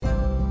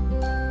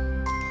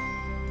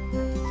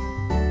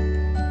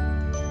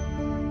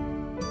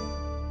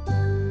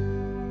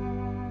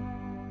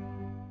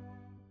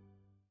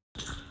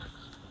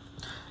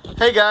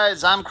Hey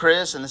guys, I'm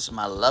Chris, and this is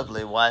my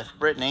lovely wife,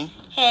 Brittany.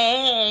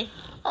 Hey.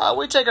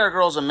 We take our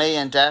girls Amelia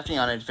and Daphne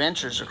on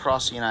adventures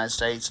across the United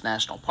States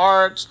national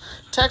parks,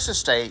 Texas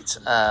states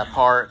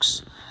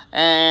parks,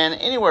 and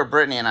anywhere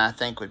Brittany and I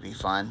think would be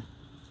fun.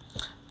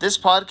 This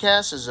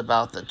podcast is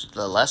about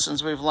the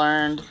lessons we've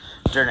learned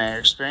during our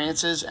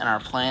experiences and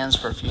our plans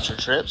for future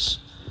trips.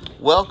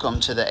 Welcome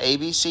to the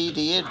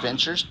ABCD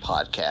Adventures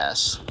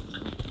Podcast.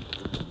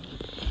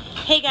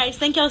 Hey guys,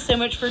 thank y'all so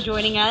much for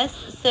joining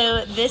us.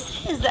 So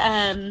this is the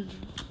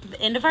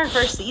end of our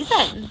first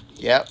season.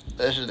 Yep,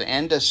 this is the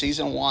end of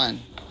season 1.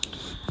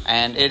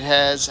 And it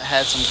has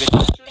had some good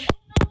history.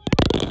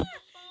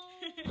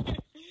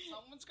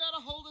 Someone's got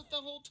to hold it the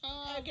whole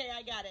time. Okay,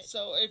 I got it.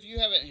 So if you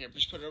have it here,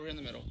 just put it over in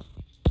the middle.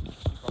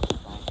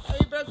 Oh,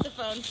 you broke the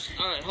phone.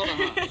 All right, hold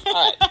on.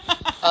 All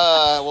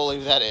right. We'll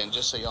leave that in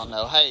just so y'all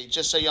know. Hey,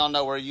 just so y'all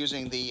know, we're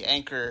using the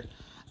Anchor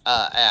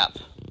app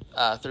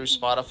through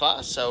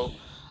Spotify. So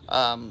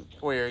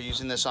we're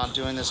using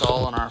doing this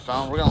all on our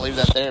phone. We're going to leave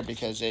that there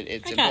because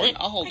it's important.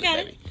 I'll hold it,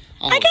 baby.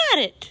 I got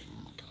it.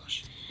 Oh, my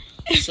gosh.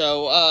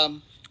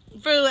 So,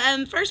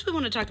 first we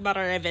want to talk about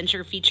our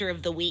adventure feature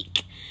of the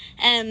week.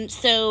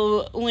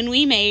 So when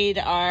we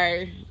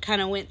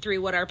went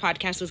through what our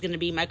podcast was going to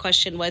be, my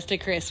question was to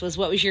Chris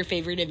what was your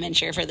favorite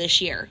adventure for this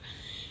year?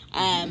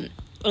 And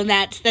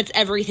that's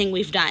everything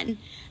we've done.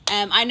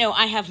 I know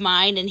I have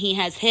mine and he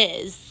has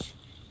his.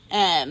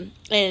 And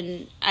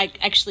I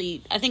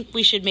think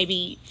we should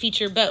maybe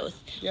feature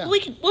both. Yeah. We're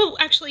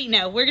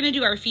going to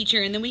do our feature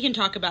and then we can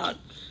talk about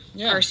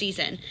our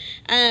season.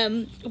 But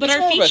it's our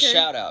more feature, of a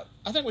shout out.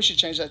 I think we should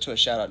change that to a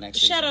shout out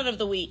next season. Shout out of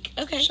the week.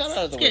 Okay. Shout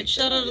out of the week.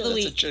 Shout out of the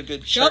week. That's a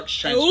good shout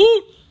church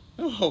out.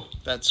 Oh,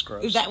 that's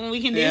gross. Is that what we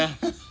can do? Yeah.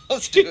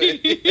 Let's do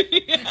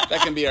it.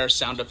 That can be our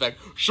sound effect.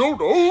 Shout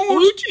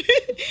out.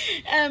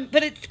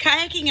 But it's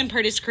kayaking in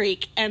Purtis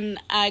Creek, and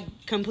I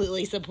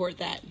completely support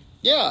that.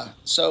 Yeah.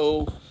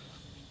 So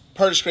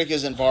Purtis Creek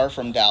isn't far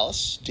from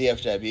Dallas,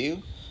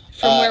 DFW.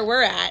 From where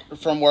we're at.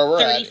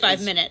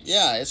 35 minutes.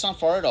 Yeah, it's not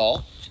far at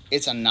all.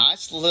 It's a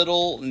nice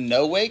little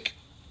no-wake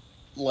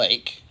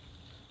lake.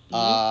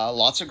 Mm-hmm.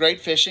 Lots of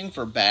great fishing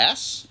for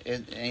bass.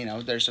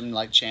 There's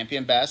some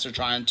champion bass. They're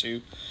trying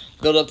to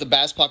build up the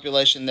bass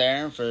population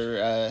there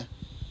for,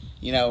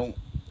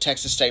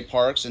 Texas state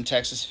parks and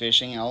Texas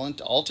fishing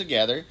all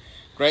together.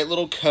 Great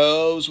little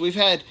coves. We've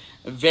had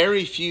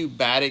very few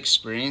bad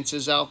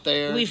experiences out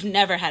there. We've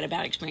never had a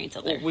bad experience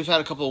out there. We've had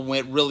a couple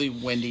of really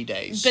windy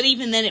days. But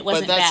even then, it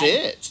wasn't bad. But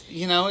that's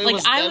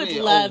it. I would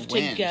love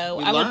to go.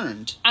 We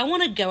learned. I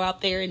want to go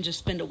out there and just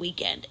spend a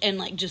weekend and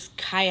just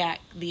kayak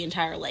the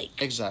entire lake.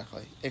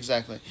 Exactly.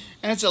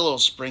 And it's a little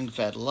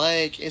spring-fed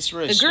lake. It's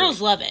really The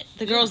girls love it.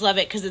 The girls love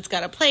it because it's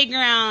got a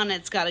playground.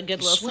 It's got a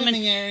good little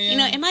swimming area.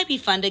 It might be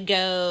fun to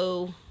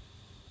go.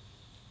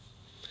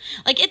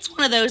 It's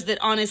one of those that,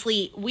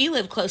 honestly, we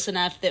live close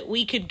enough that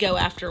we could go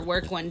after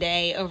work one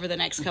day over the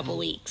next couple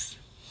weeks.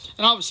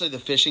 And obviously the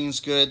fishing's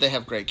good. They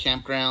have great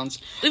campgrounds.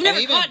 We've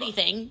never caught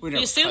anything. We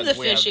assume the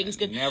fishing's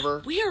good.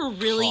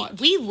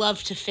 We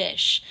love to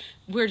fish.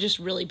 We're just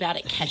really bad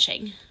at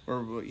catching.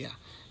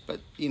 But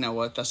you know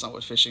what? That's not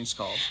what fishing's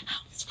called.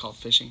 It's called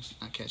fishing,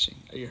 not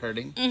catching. Are you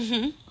hurting?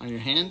 Mm-hmm. On your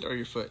hand or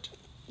your foot?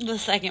 The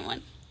second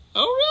one.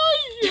 Oh,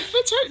 really? Your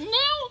foot's hurting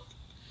now?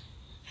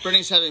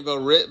 Brittany's having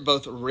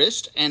both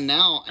wrist and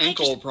now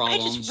ankle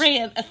problems. I just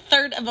ran a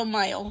third of a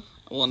mile.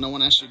 Well, no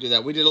one asked you to do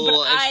that. We did a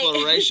little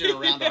exploration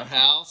around our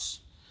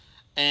house,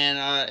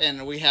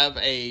 and we have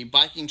a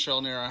biking trail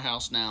near our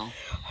house now,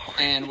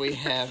 and we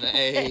have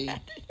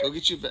go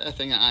get you a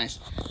thing of ice,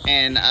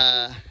 and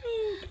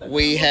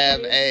we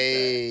have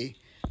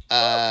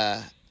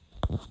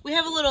We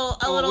have a little.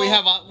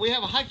 We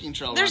have a hiking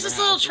trail. There's this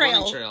little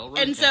trail,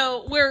 and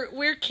so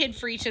we're kid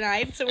free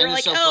tonight. So we're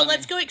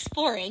let's go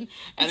exploring.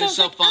 And it's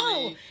so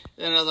funny.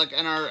 And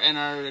in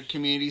our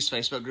community's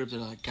Facebook group, they're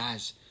like,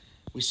 guys,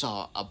 we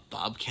saw a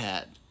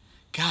bobcat.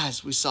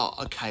 Guys, we saw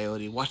a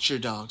coyote. Watch your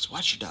dogs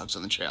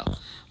on the trail.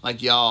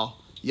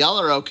 Y'all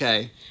are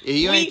okay. If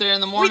you ain't there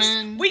in the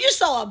morning, we just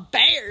saw a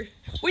bear.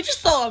 We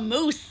just saw a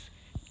moose.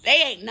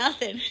 They ain't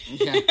nothing.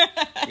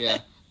 Yeah.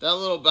 That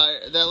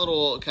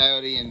little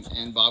coyote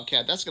and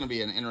bobcat, that's going to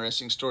be an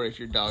interesting story if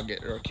your dog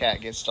or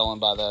cat gets stolen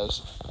by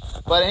those.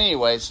 But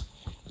anyways,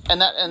 and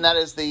that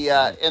is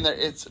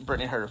it's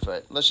Brittany hurt her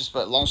foot. Let's just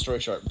put, long story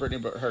short, Brittany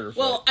hurt her foot.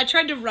 Well, I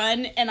tried to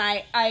run and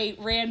I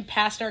ran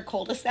past our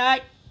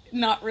cul-de-sac,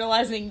 not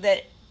realizing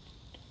that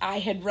I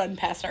had run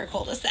past our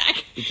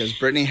cul-de-sac. Because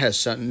Brittany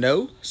has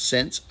no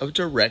sense of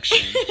direction.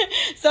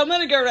 So I'm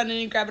going to go run in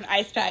and grab an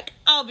ice pack.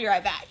 I'll be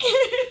right back.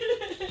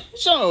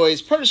 So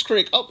anyways, Purtis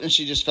Creek. Oh, and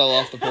she just fell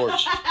off the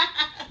porch.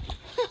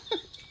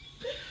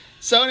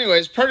 So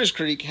anyways, Purtis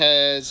Creek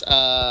has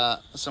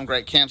some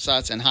great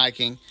campsites and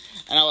hiking.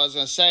 And I was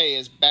going to say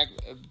is back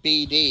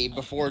BD,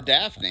 before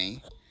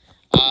Daphne,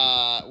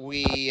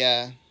 we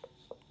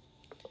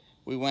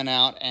went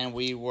out and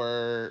we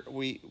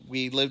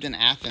lived in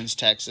Athens,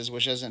 Texas,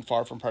 which isn't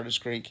far from Purtis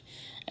Creek.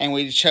 And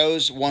we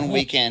chose one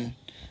weekend,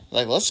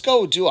 let's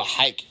go do a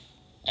hike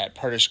at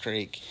Purtis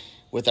Creek.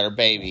 with our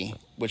baby,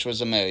 which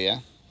was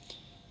Amelia.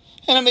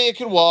 And Amelia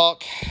could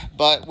walk,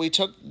 but we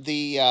took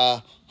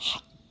the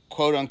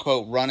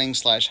quote-unquote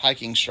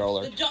running/hiking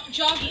stroller. The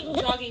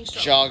jogging stroller.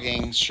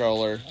 Jogging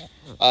stroller,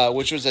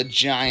 which was a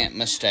giant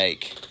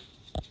mistake.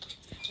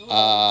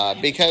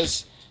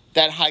 Because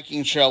that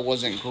hiking trail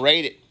wasn't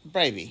great.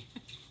 Baby,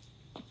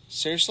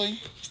 seriously?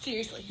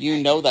 Seriously.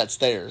 You know that's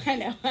there. I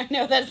know.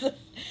 That's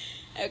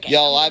okay.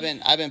 Y'all, I've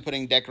been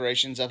putting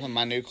decorations up in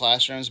my new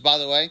classrooms. By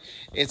the way,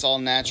 it's all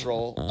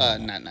natural,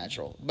 not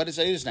natural, but it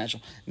is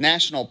natural.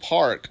 National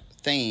Park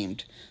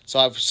themed. So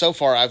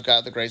I've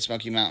got the Great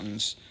Smoky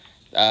Mountains,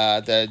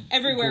 the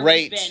everywhere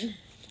we've been.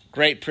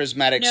 Great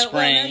Prismatic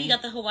Spring. Well, no, you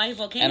got the Hawaii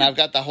volcano. And I've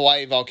got the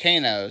Hawaii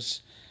volcanoes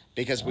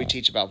because we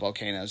teach about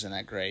volcanoes in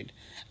that grade.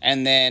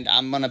 And then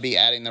I'm going to be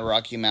adding the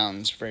Rocky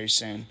Mountains very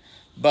soon.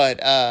 But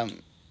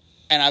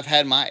and I've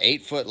had my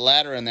 8-foot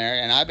ladder in there,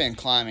 and I've been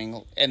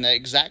climbing in the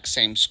exact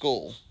same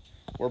school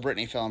where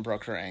Brittany fell and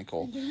broke her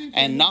ankle.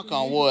 And knock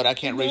on wood, I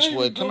can't reach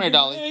wood. Come here,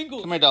 Dolly.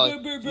 Come here,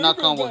 Dolly.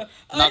 Knock on wood.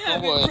 Knock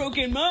on wood.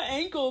 Broken my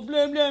ankle.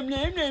 Blah, blah,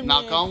 blah, blah,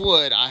 knock on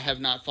wood. I have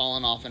not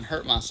fallen off and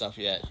hurt myself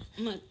yet.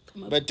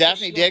 But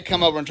Daphne did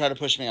come over and try to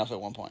push me off at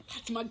one point.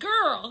 That's my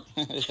girl.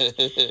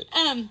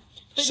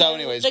 So,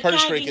 anyways,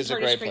 Purtis Creek is a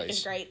great place.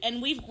 Is great,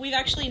 and we've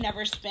actually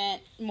never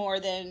spent more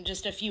than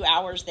just a few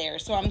hours there,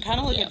 so I'm kind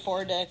of looking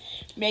forward to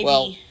maybe.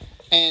 Well,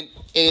 and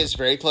it is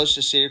very close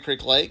to Cedar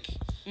Creek Lake.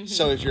 Mm-hmm.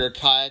 So if you're a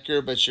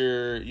kayaker, but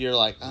you're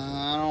like,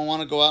 I don't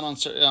want to go out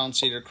on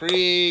Cedar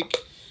Creek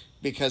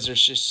because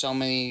there's just so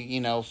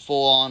many,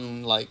 full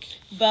on like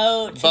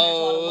boats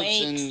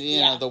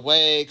and the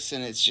wakes,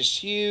 and it's just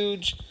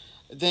huge.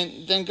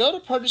 Then go to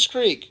Purtis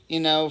Creek,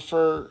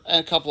 for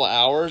a couple of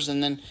hours,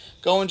 and then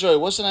go enjoy.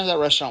 What's the name of that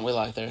restaurant we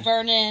like there?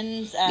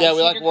 Vernon's. Yeah,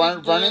 we like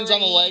Vernon's on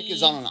the lake.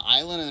 Is on an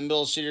island in the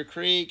middle of Cedar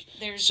Creek.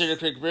 Cedar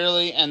Creek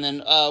Brewery, and then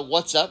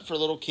What's Up for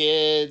little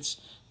kids.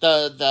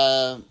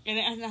 And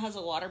it has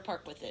a water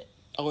park with it.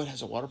 Oh, it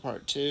has a water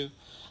park too.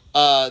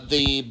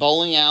 The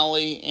bowling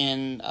alley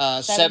in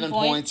 7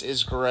 Points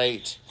is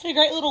great. It's a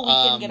great little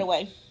weekend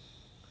getaway.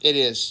 It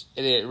is.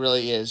 It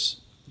really is.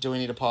 Do we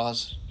need a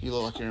pause? You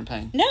look like you're in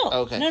pain. No.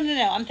 Okay. No.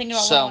 I'm thinking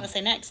about what I want to say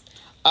next.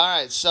 All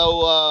right.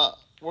 So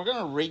we're going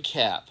to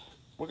recap.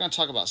 We're going to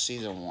talk about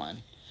season 1.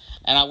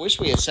 And I wish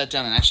we had sat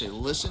down and actually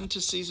listened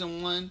to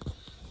season 1.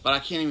 But I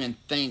can't even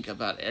think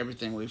about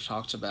everything we've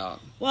talked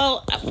about.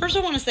 Well, first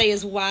I want to say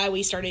is why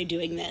we started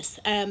doing this.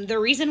 The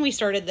reason we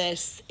started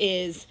this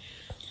is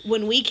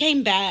when we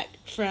came back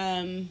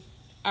from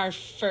our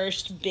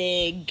first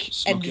big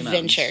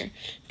adventure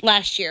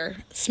last year,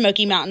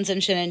 Smoky Mountains in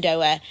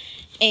Shenandoah.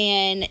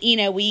 And,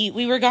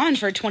 we were gone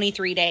for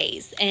 23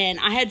 days. And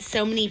I had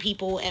so many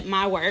people at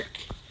my work.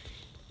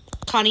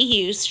 Connie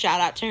Hughes, shout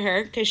out to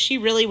her, because she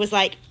really was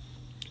like,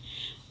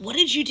 what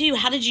did you do?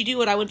 How did you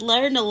do it? I would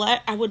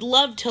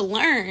love to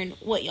learn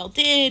what y'all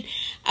did.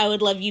 I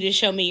would love you to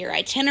show me your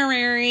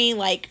itinerary.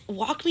 Like,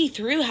 walk me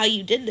through how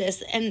you did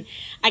this. And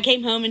I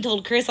came home and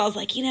told Chris, I was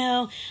like,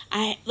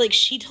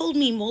 she told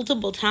me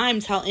multiple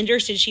times how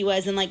interested she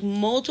was. And,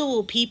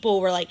 multiple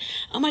people were like,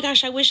 oh, my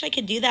gosh, I wish I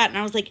could do that. And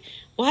I was like,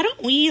 why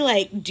don't we,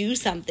 do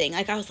something?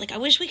 I was like, I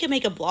wish we could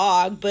make a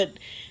blog, but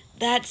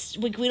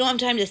we don't have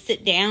time to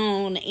sit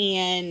down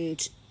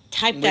and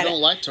type that. We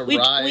don't like to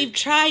write. We've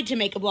tried to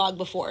make a blog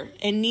before,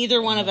 and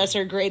neither one of us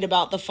are great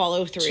about the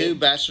follow through. 2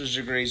 bachelor's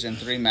degrees and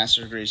 3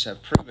 master's degrees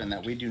have proven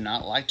that we do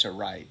not like to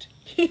write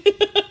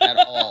at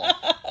all.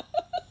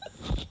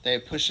 They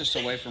push us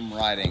away from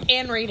writing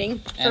and reading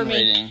for and me.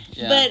 Reading,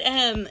 yeah. But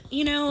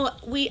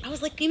I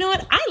was like, you know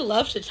what? I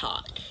love to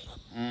talk.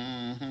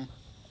 Mm-hmm.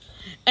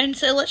 And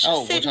so let's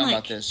just sit we'll and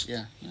talk about this.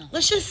 Yeah.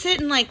 Let's just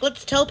sit and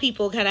let's tell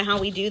people kind of how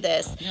we do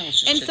this. Yeah, let's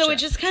just and so chit-chat. it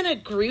just kind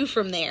of grew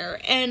from there,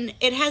 and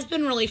it has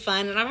been really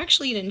fun, and I've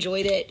actually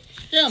enjoyed it.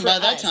 Yeah, and by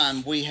that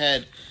time we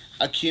had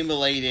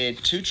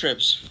accumulated 2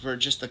 trips for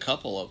just a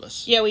couple of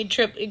us. Yeah, we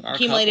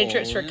accumulated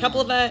trips for a couple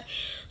of us.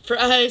 For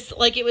us,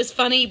 it was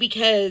funny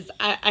because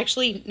I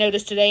actually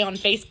noticed today on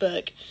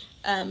Facebook,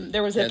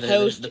 there was a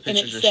post, the and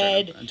it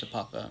said, to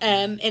pop up.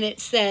 And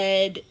it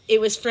said it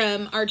was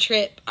from our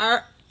trip,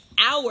 our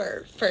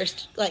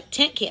first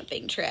tent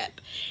camping trip,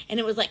 and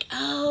it was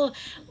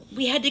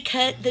we had to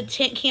cut the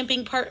tent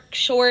camping part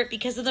short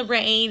because of the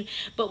rain,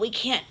 but we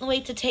can't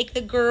wait to take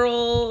the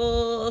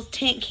girls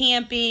tent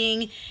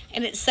camping.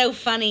 And it's so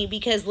funny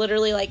because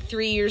literally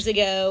 3 years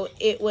ago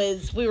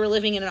we were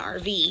living in an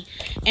RV,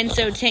 and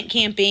so tent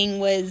camping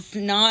was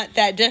not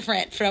that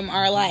different from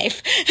our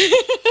life.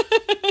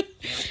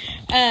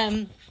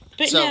 I've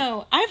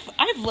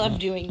loved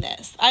doing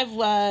this. I've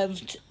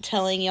loved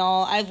telling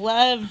y'all. I've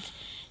loved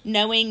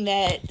knowing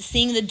that,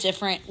 seeing the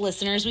different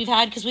listeners we've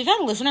had, because we've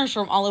had listeners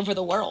from all over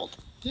the world.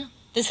 Yeah.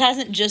 This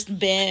hasn't just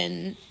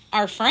been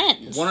our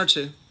friends. 1 or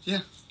 2. Yeah.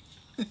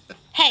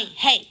 Hey.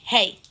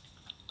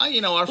 Our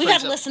we've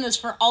friends had listeners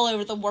from all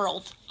over the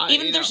world.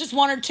 Even if there's just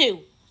 1 or 2.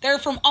 They're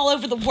from all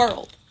over the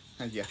world.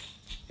 Yeah.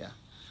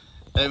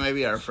 They may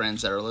be our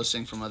friends that are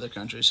listening from other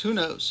countries. Who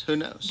knows? We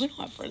don't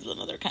have friends in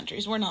other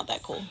countries. We're not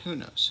that cool. Who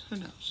knows?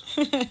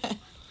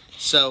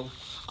 So,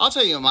 I'll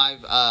tell you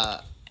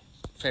my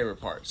favorite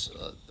parts.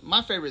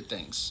 My favorite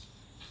things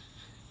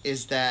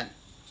is that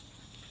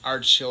our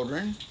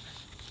children,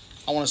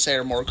 I want to say,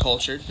 are more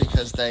cultured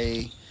because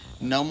they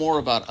know more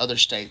about other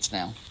states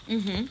now.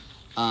 Mm-hmm.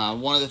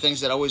 One of the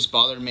things that always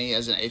bothered me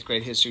as an 8th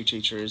grade history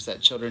teacher is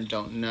that children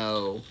don't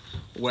know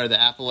where the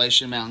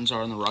Appalachian Mountains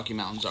are and the Rocky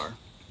Mountains are.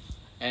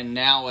 And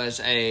now as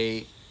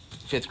a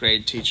 5th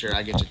grade teacher,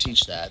 I get to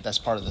teach that.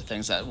 That's one of the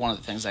things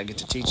I get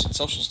to teach in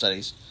social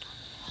studies.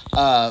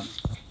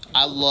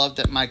 I love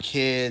that my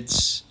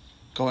kids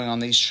going on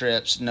these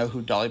trips know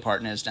who Dolly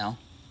Parton is now.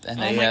 And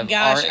oh my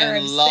gosh, are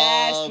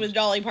obsessed with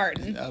Dolly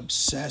Parton.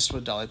 Obsessed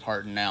with Dolly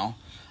Parton now.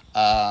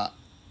 I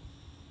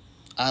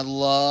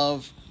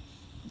love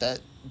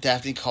that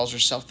Daphne calls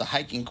herself the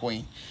hiking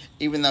queen,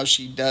 even though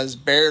she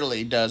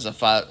barely does a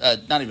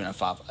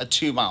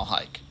 2-mile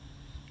hike.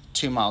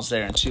 2 miles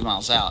there and 2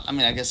 miles out. I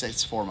mean, I guess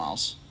it's 4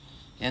 miles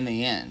in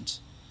the end.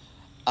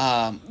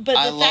 But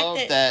I love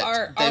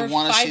that they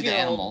want to see the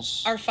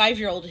animals. Our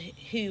 5-year-old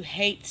who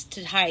hates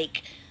to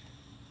hike,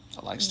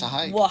 likes to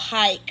hike, will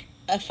hike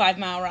a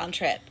 5-mile round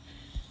trip.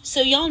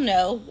 So y'all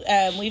know,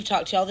 we've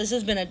talked to y'all. This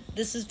has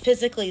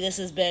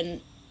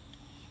been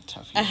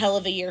tough a hell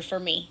of a year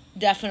for me.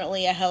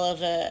 Definitely a hell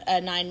of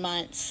a 9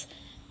 months.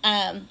 For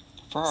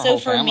our whole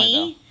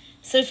family,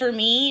 So for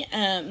me,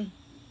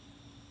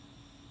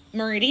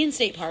 Meridian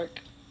State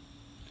Park,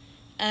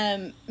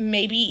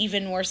 maybe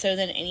even more so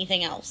than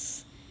anything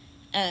else,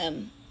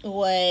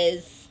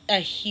 was a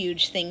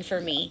huge thing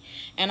for me.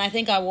 And I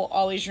think I will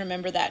always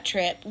remember that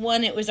trip.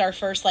 One, it was our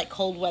first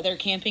cold weather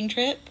camping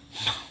trip.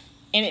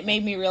 And it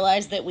made me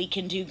realize that we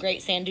can do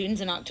great sand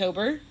dunes in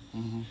October.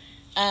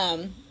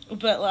 Mm-hmm.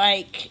 But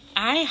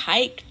I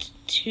hiked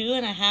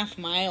 2.5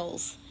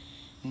 miles,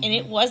 mm-hmm. and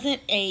it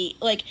wasn't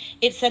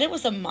it said it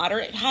was a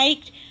moderate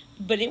hike,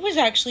 but it was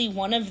actually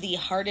one of the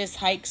hardest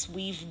hikes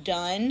we've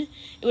done.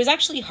 It was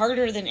actually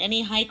harder than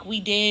any hike we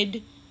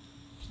did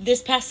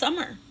this past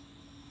summer.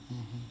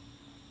 Mm-hmm.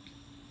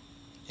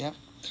 Yep.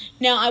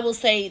 Now, I will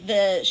say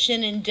the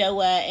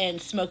Shenandoah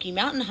and Smoky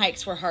Mountain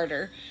hikes were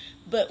harder,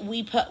 but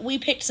we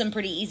picked some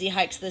pretty easy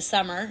hikes this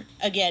summer,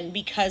 again,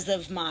 because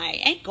of my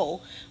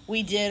ankle.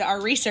 We did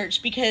our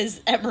research because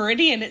at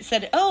Meridian it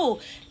said,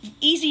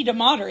 easy to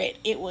moderate.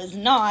 It was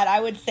not. I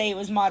would say it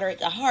was moderate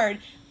to hard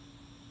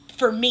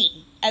for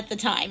me at the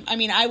time. I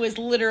mean, I was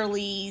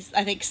literally,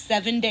 I think,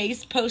 7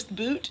 days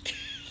post-boot.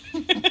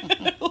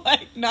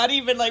 Not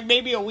even,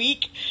 maybe a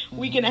week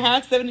and a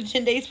half, 7 to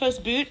 10 days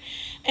post-boot.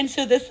 And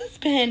so this has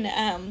been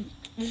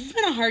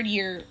a hard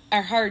year,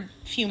 a hard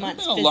few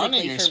months physically for me.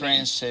 It's been a learning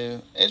experience,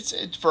 too.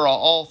 It's for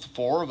all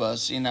 4 of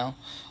us,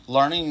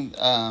 learning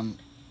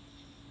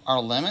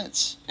our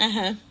limits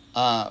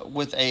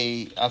with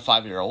a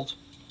 5-year-old,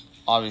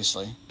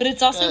 obviously. But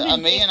it's also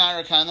me and I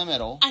are kind of in the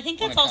middle. I think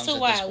that's also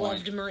why I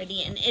loved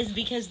Meridian, is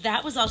because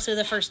that was also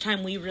the first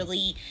time we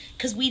really,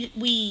 because we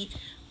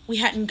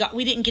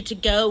didn't get to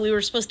go. We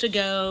were supposed to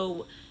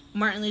go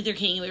Martin Luther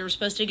King, we were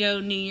supposed to go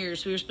New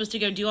Year's, we were supposed to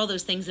go do all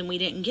those things, and we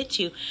didn't get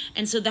to.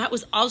 And so that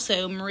was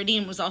also,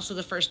 Meridian was also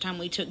the first time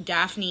we took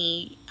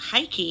Daphne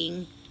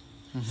hiking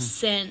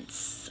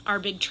since our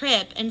big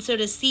trip. And so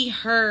to see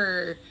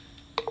her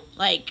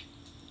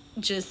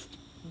just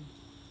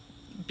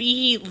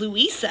be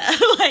Louisa,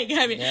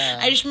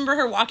 I just remember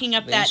her walking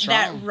up that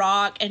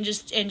rock and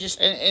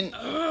it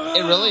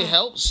really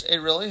helps. It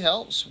really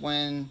helps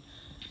when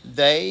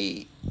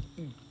they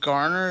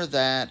garner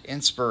that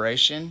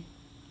inspiration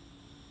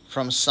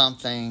from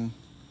something,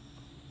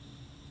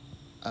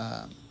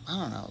 I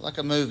don't know, like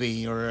a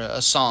movie or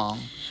a song,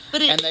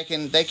 and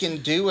they can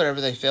do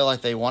whatever they feel like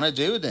they want to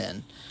do.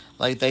 Then,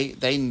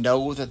 they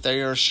know that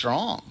they are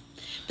strong.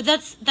 But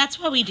that's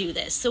why we do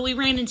this. So we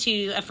ran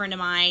into a friend of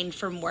mine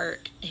from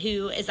work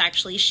who is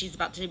actually, she's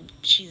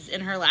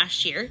in her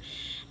last year,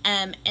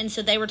 and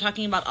so they were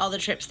talking about all the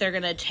trips they're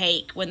gonna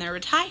take when they're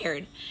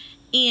retired,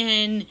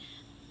 and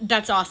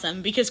that's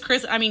awesome because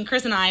Chris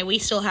and I, we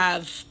still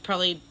have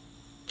probably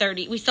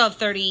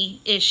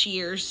 30-ish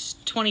years,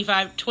 20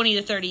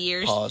 to 30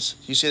 years. Pause.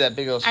 You see that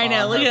big old smile I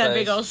know, look at that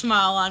face? big old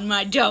smile on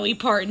my Dolly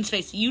Parton's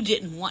face. You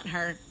didn't want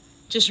her.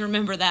 Just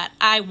remember that.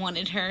 I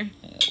wanted her.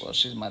 Yeah, well,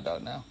 she's my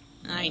dog now.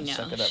 I know.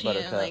 Suck it up, she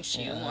Buttercup. likes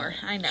you more.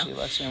 I know. She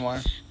likes me more.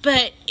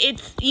 But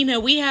it's,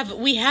 we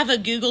have a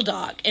Google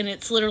Doc, and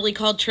it's literally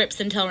called Trips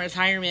Until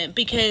Retirement,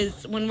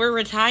 because when we're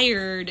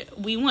retired,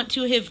 we want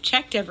to have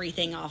checked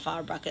everything off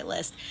our bucket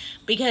list.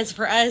 Because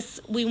for us,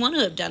 we want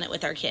to have done it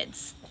with our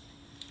kids.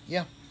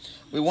 Yeah.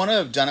 We want to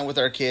have done it with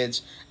our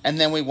kids, and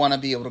then we want to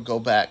be able to go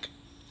back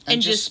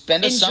and just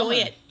spend a summer.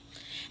 Enjoy it.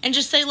 And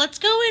just say, let's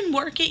go and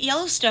work at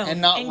Yellowstone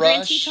and not rush,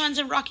 Grand Tetons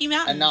and Rocky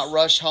Mountains. And not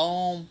rush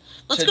home.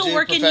 Let's go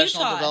work in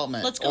Utah.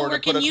 Let's go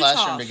work in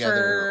Utah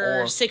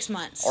for 6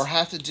 months. Or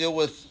have to deal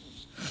with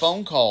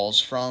phone calls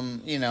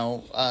from,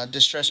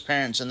 distressed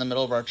parents in the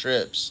middle of our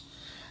trips.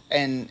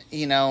 And,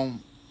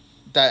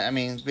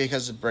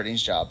 because of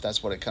Brittany's job,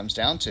 that's what it comes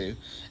down to.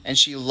 And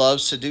she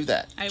loves to do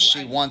that.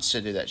 She wants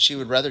to do that. She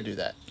would rather do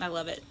that. I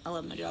love it. I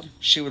love my job.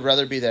 She would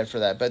rather be there for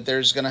that. But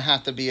there's going to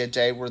have to be a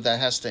day where that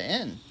has to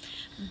end.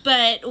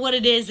 But what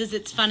it is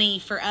it's funny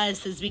for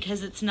us is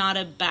because it's not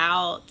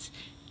about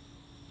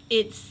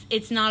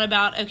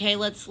okay,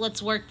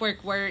 let's work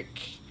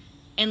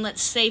and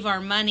let's save our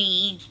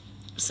money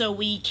so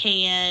we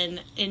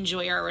can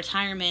enjoy our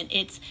retirement.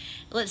 It's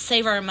let's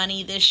save our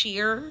money this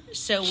year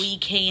so we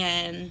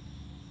can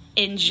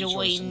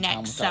enjoy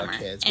next summer.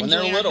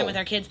 Enjoy our time with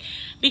our kids.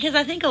 Because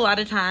I think a lot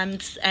of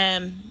times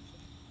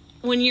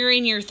when you're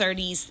in your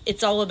 30s,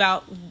 it's all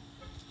about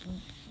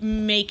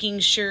making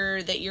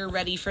sure that you're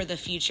ready for the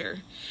future.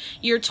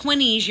 Your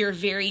 20s, you're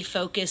very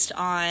focused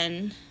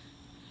on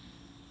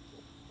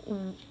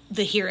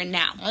the here and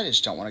now. I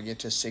just don't want to get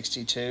to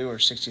 62 or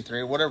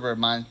 63, whatever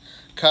my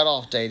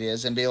cutoff date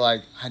is, and be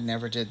like, I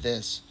never did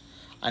this.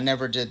 I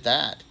never did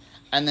that.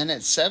 And then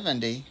at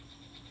 70,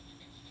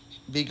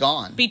 be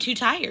gone. Be too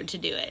tired to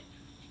do it.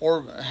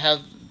 Or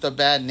have the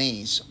bad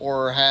knees.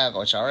 Or have,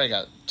 which I already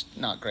got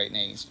not great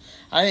knees.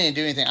 I didn't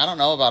do anything. I don't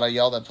know about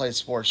y'all that play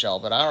sports, y'all,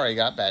 but I already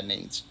got bad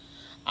knees.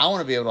 I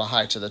want to be able to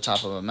hike to the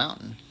top of a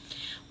mountain.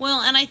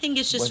 Well, and I think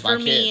it's just for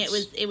me,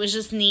 it was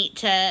just neat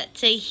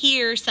to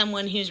hear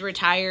someone who's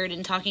retired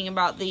and talking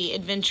about the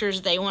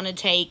adventures they want to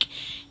take,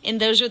 and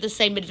those are the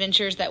same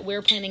adventures that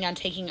we're planning on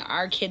taking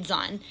our kids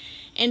on,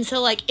 and so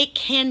like it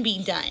can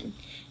be done.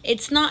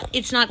 It's not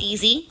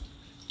easy.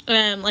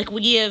 Like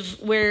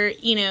we're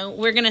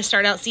gonna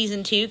start out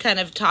season 2, kind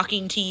of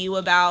talking to you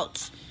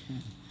about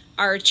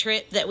our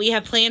trip that we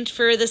have planned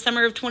for the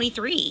summer of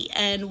 23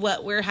 and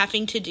what we're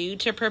having to do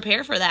to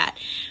prepare for that,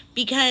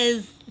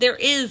 because there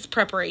is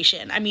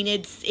preparation. I mean,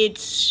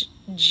 it's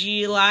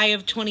July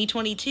of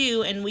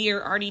 2022 and we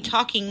are already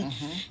talking,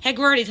 heck,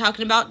 we're already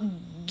talking about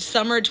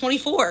summer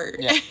 24.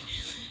 Yeah.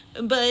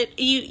 But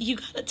you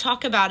got to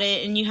talk about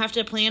it and you have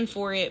to plan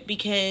for it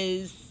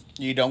because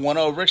you don't want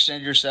to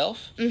overextend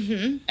yourself,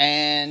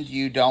 and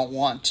you don't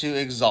want to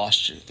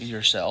exhaust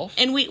yourself.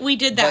 And we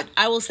did that.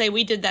 But I will say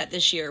we did that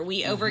this year.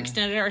 We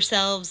overextended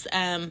ourselves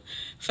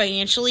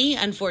financially.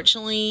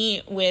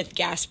 Unfortunately, with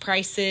gas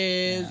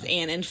prices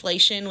and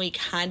inflation, we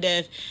kind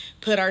of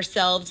put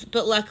ourselves.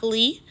 But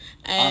luckily,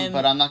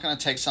 but I'm not going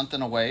to take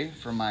something away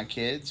from my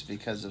kids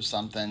because of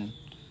something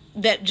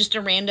that just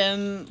a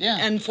random,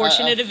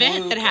 unfortunate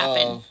event that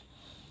happened.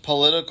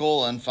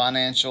 Political and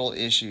financial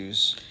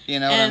issues.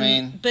 You know what I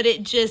mean? But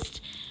it just...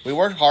 We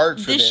worked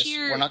hard for this.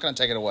 We're not going to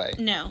take it away.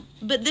 No.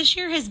 But this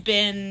year has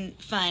been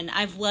fun.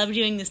 I've loved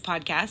doing this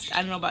podcast.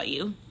 I don't know about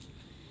you.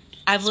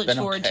 I've looked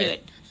forward to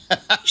it.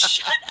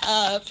 Shut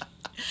up.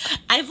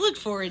 I've looked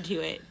forward to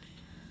it.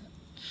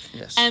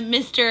 Yes. And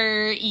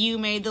Mr., you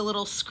made the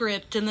little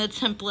script and the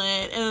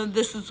template, and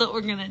this is what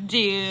we're going to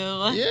do.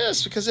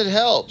 Yes, because it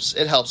helps.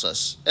 It helps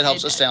us. It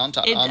helps us stay on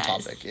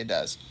topic. It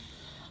does.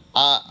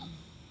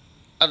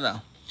 I don't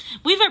know.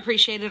 We've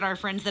appreciated our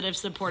friends that have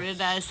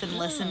supported us and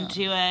listened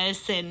to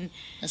us, and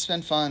it's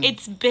been fun.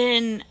 It's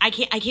been. I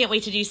can't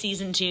wait to do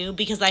season 2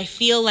 because I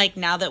feel like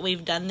now that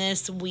we've done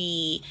this,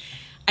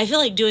 I feel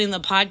like doing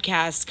the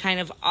podcast kind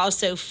of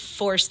also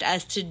forced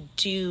us to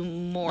do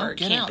more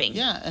camping. Out.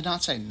 Yeah, and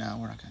not say no,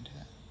 we're not going to do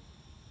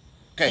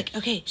that.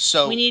 Okay,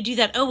 so we need to do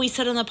that. Oh, we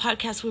said on the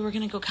podcast we were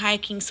going to go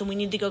kayaking, so we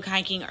need to go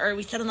kayaking. Or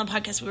we said on the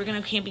podcast we were going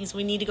to go camping, so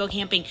we need to go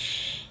camping.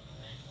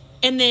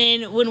 And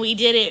then when we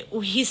did it,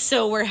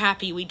 we're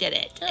happy we did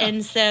it. Yeah.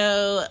 And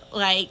so,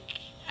 like,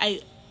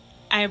 I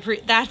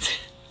that's,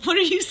 what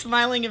are you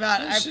smiling about?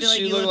 I feel like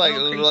you look like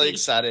really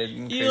excited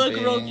and you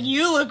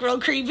look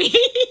real creepy.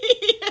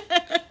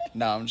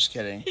 No, I'm just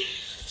kidding.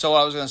 So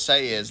what I was going to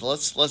say is,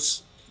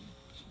 let's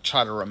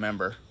try to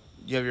remember.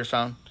 You have your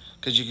phone?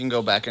 Because you can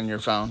go back in your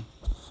phone.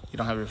 You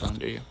don't have your phone,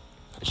 do you?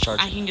 It's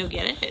charging. I can go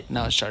get it.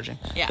 No, it's charging.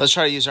 Yeah. Let's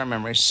try to use our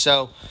memory.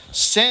 So,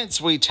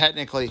 since we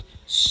technically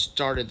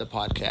started the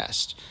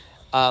podcast,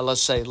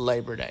 let's say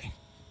Labor Day.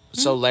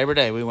 So, Labor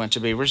Day, we went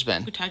to Beaver's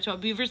Bend. We talked about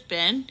Beaver's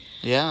Bend.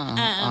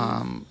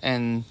 Yeah.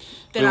 And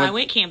then I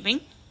went camping.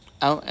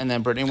 Oh, and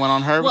then Brittany went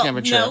on her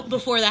camping trip. No,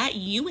 before that,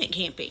 you went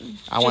camping.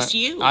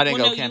 You. I didn't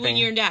go camping.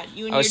 You and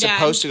your dad. I was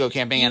supposed to go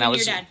camping, and I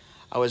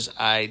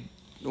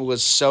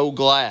was so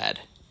glad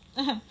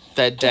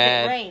that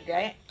Dad. It rained,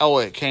 right? Oh,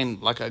 it came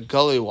like a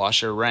gully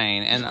washer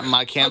rain, and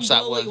my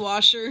campsite was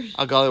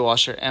a gully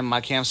washer, and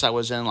my campsite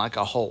was in like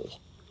a hole,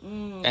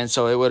 and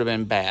so it would have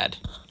been bad,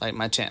 like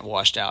my tent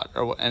washed out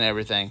and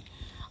everything.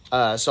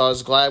 So I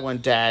was glad when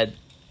Dad,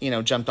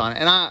 jumped on it,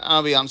 and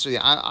I'll be honest with you,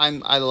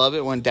 I love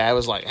it when Dad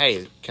was like,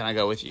 "Hey, can I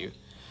go with you?"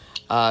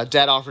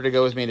 Dad offered to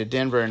go with me to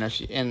Denver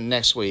in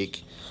next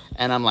week,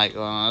 and I'm like,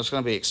 "Well, it's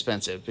going to be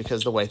expensive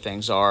because the way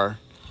things are,"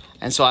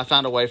 and so I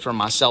found a way for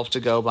myself to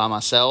go by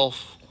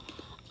myself.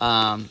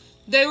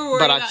 They were worried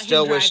but about I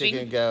still him wish driving. he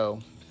could go.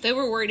 They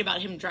were worried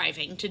about him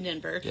driving to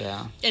Denver.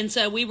 Yeah. And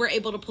so we were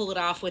able to pull it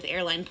off with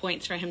airline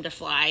points for him to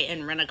fly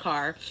and rent a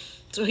car.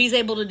 So he's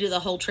able to do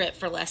the whole trip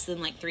for less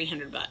than like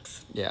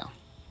 $300. Yeah.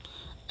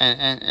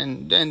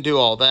 And do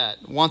all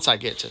that. Once I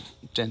get to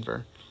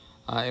Denver,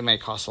 it may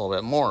cost a little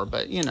bit more,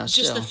 but just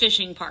still. the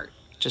fishing part.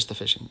 Just the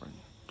fishing part.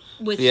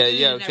 with Yeah, food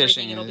yeah, and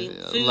fishing everything,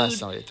 it'll be food. less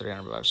than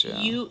 $300.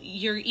 Yeah.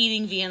 You're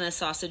eating Vienna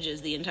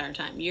sausages the entire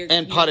time.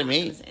 And potted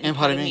meat. And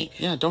potted meat.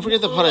 Yeah, don't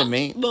forget the potted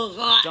meat.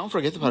 Don't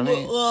forget the potted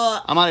meat.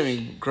 I might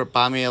even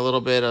buy me a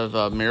little bit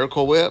of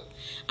Miracle Whip.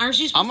 I'm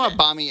going to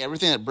buy me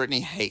everything that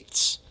Brittany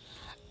hates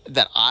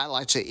that I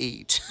like to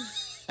eat.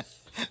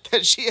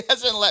 That she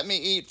hasn't let me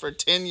eat for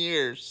 10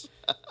 years.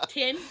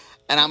 10?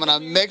 And I'm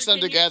going to mix them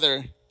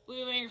together. We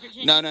were married for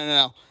 10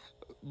 No.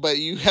 But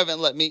you haven't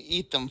let me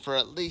eat them for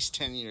at least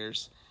 10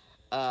 years.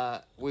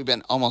 We've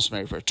been almost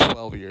married for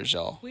 12 years,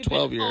 y'all.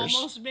 12 years.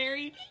 Almost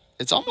married?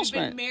 It's almost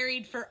married. We've been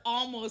married for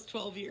almost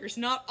 12 years.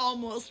 Not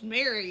almost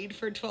married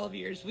for 12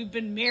 years. We've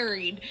been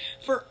married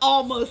for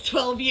almost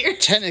 12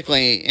 years.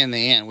 Technically, in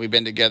the end, we've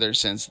been together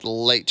since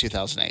late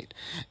 2008.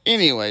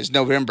 Anyways,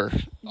 November,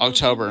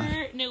 October.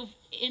 No,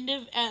 end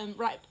of,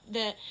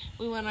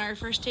 we went on our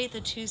first date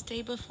the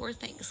Tuesday before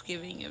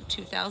Thanksgiving of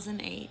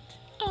 2008.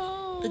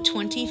 The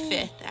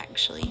 25th,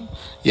 actually.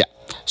 Yeah.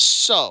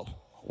 So,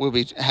 we'll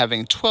be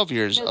having 12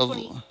 years of...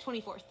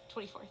 24th.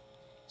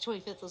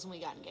 25th was when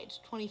we got engaged.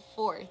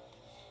 24th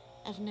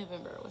of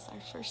November was our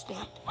first date.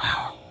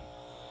 Wow.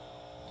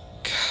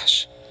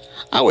 Gosh.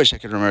 I wish I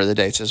could remember the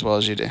dates as well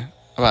as you do.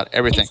 About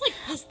everything. It's like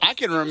this I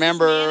can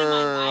remember,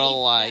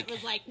 like... It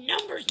was like,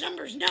 numbers.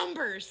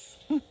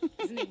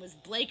 His name was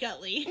Blake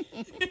Utley.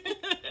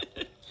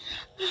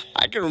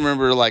 I can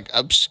remember, like,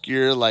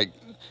 obscure, like,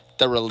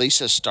 the release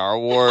of Star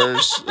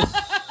Wars.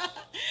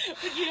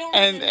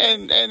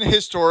 and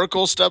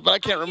historical stuff, but I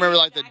can't remember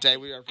like the day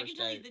we were first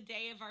date. I can tell you the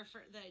day of our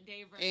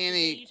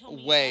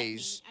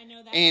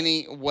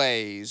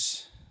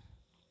Anyways,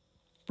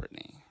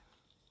 Brittany,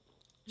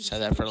 say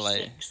that for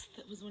later.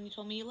 That was when you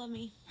told me you love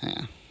me.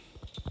 Yeah.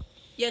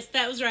 Yes,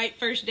 that was right.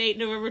 First date,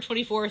 November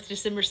 24th,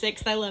 December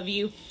 6th. I love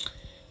you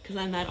because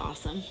I'm that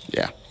awesome.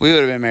 Yeah, we would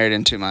have been married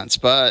in 2 months,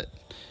 but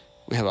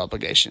we have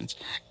obligations.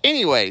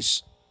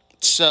 Anyways,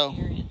 so.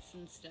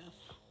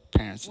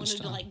 Parents and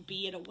stuff. Wanted to like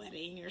be at a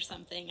wedding or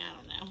something. I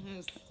don't know. It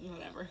was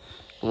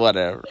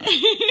whatever.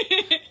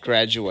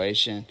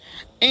 Graduation.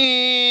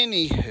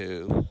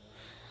 Anywho,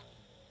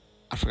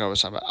 I forgot what I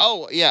was talking about.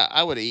 Oh yeah,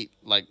 I would eat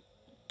like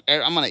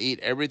I'm gonna eat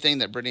everything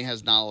that Brittany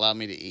has not allowed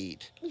me to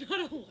eat.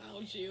 Not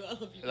allowed you. I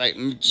love you. Like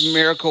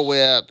Miracle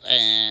Whip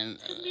and.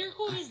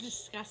 Miracle Whip is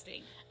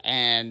disgusting.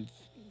 And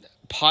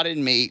potted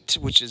meat,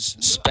 which is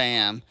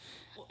spam,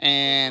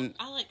 and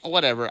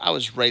whatever. I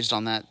was raised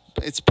on that.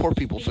 It's poor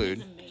people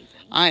food.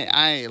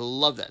 I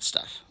love that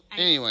stuff.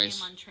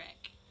 Anyways. Spam on Trek.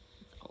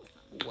 It's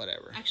awesome.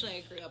 Whatever. Actually,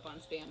 I grew up on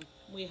spam.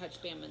 We had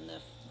spam in the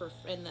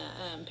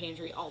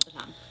pantry all the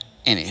time.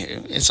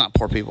 Anywho, it's not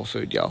poor people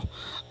food, y'all.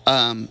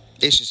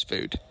 It's just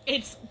food.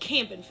 It's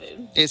camping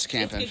food. It's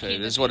camping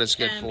food. It's what it's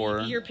good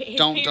for.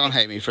 Don't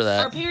hate me for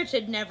that. Our parents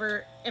had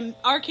never, and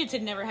our kids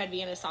had never had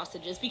Vienna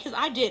sausages because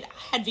I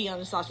had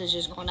Vienna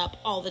sausages growing up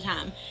all the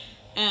time,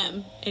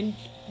 and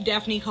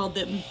Daphne called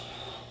them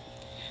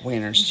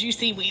wieners.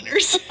 Juicy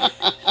wieners.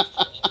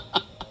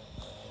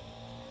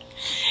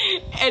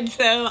 And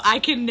so I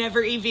can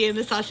never eat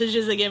Vienna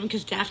sausages again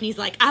because Daphne's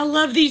like, I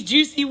love these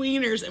juicy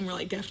wieners. And we're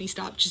like, Daphne,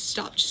 stop. Just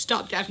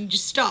stop, Daphne.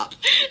 Just stop.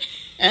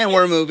 And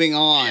we're moving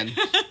on.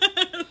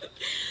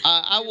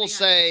 I will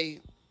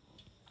say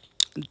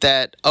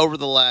that over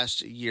the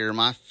last year,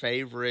 my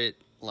favorite,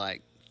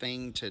 like,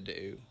 thing to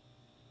do,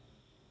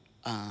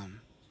 I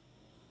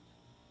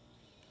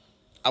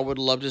would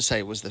love to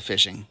say was the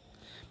fishing.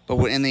 But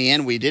in the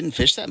end, we didn't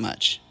fish that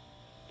much.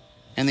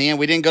 In the end,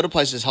 we didn't go to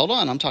places. Hold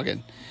on, I'm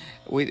talking.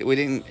 We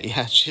didn't.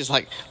 Yeah, she's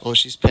like, oh,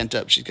 she's pent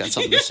up. She's got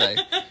something to say.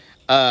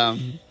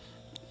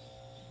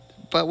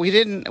 But we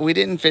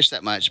didn't fish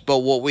that much. But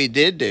what we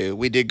did do,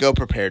 we did go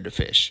prepared to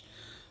fish.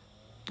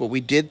 But we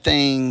did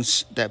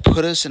things that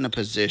put us in a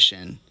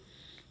position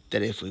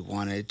that if we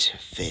wanted to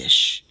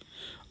fish,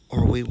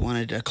 or we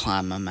wanted to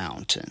climb a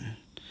mountain,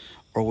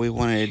 or we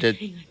wanted to, like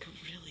a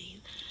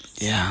really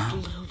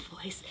low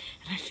voice,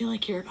 and I feel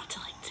like you're about to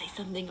like say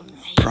something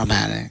amazing.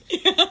 Dramatic.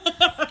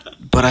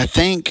 But I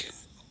think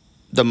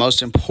the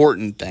most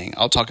important thing,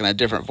 I'll talk in a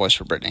different voice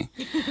for Brittany.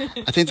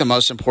 I think the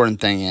most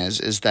important thing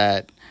is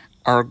that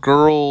our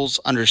girls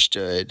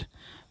understood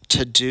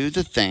to do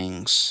the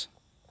things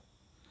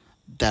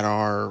that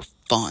are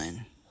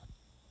fun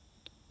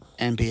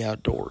and be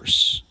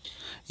outdoors.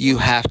 You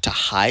have to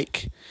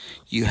hike.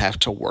 You have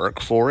to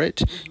work for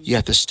it. You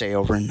have to stay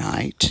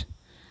overnight.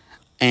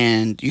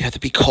 And you have to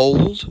be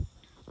cold.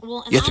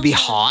 Well, you have to be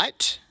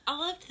hot. I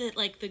loved that,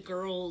 like, the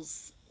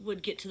girls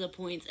would get to the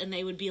points and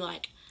they would be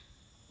like,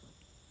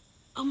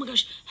 oh my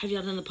gosh, have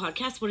y'all done the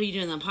podcast? What are you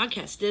doing on the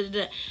podcast?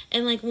 Da-da-da.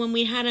 And like when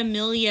we had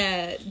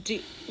Amelia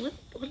do, what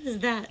is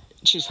that?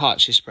 She's hot.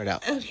 She's spread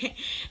out. Okay.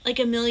 Like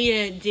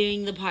Amelia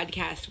doing the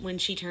podcast when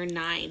she turned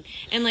 9.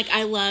 And like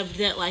I loved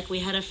that like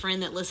we had a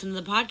friend that listened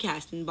to the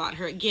podcast and bought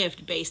her a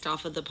gift based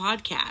off of the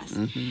podcast.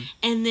 Mm-hmm.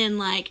 And then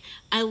like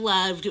I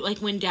loved like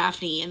when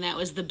Daphne, and that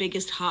was the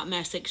biggest Hot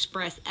Mess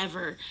Express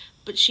ever,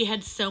 but she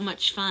had so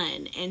much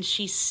fun, and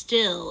she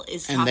still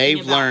is talking about... And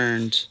they've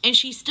learned... And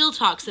she still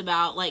talks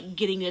about, like,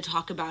 getting to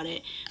talk about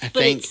it. I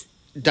think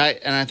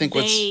And I think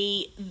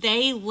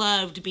they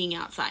loved being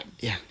outside.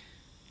 Yeah.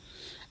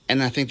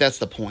 And I think that's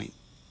the point,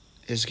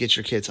 is get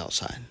your kids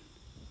outside.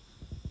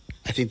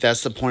 I think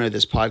that's the point of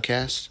this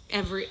podcast.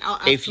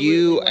 If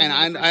you,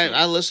 and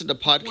I listen to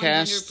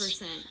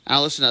podcasts, 100%. I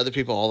listen to other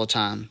people all the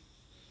time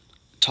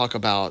talk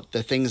about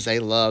the things they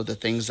love, the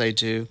things they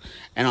do.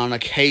 And on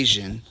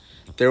occasion,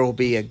 there will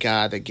be a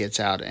guy that gets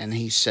out and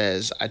he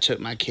says, I took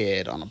my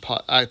kid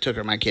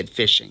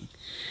fishing,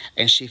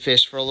 and she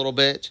fished for a little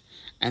bit.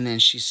 And then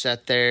she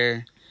sat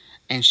there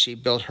and she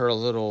built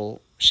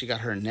she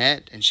got her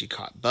net and she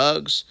caught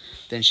bugs.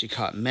 Then she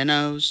caught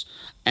minnows.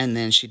 And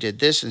then she did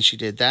this and she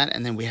did that.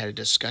 And then we had a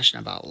discussion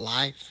about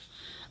life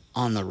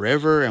on the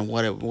river and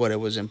what it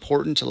was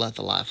important to let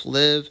the life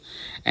live.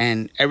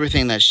 And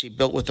everything that she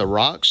built with the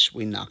rocks,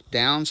 we knocked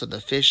down so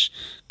the fish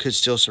could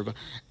still survive.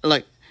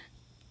 Like,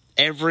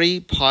 every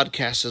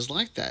podcast is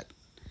like that.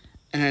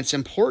 And it's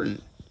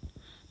important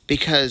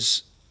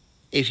because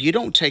if you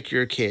don't take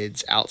your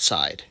kids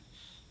outside.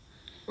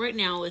 Right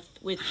now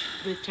with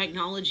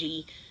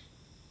technology,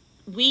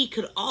 we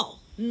could all,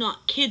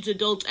 not kids,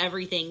 adults,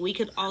 everything, we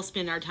could all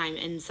spend our time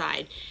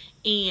inside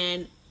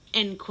and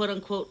quote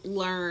unquote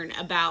learn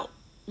about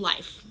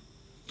life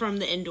from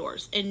the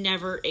indoors and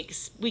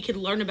we could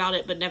learn about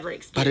it but never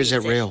experience it. But is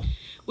it real?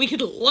 We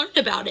could learn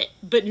about it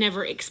but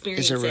never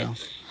experience it. Is it real?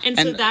 And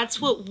so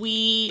that's what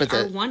we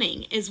are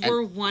wanting, is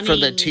we're wanting, from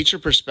the teacher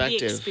perspective,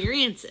 the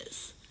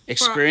experiences.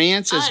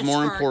 Experience is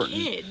more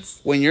important.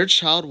 When your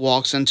child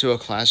walks into a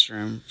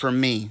classroom, for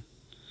me,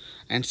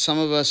 and some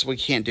of us, we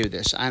can't do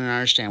this. I don't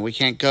understand. We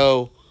can't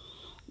go,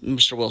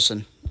 Mr.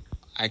 Wilson,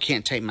 I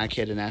can't take my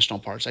kid to national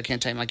parks. I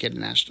can't take my kid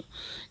to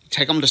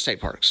take them to state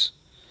parks.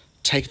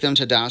 Take them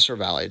to Dinosaur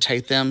Valley.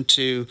 Take them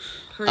to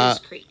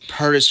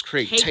Purtis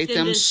Creek. Take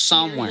them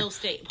somewhere.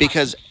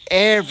 Because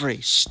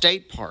every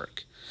state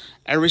park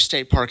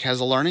has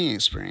a learning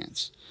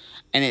experience.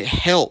 And it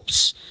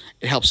helps.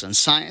 It helps in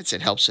science.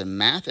 It helps in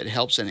math. It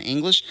helps in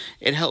English.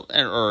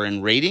 Or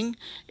in reading.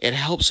 It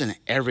helps in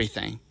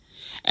everything.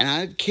 And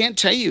I can't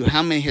tell you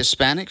how many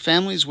Hispanic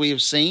families we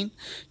have seen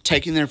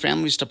taking their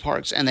families to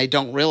parks, and they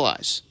don't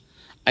realize,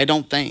 I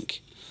don't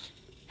think,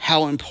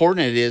 how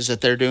important it is that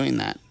they're doing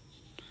that.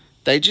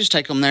 They just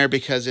take them there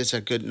because it's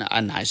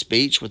a nice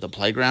beach with a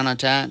playground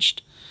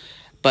attached.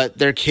 But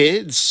their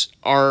kids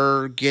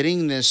are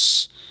getting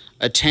this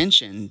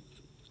attention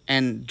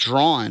and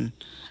drawn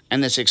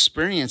and this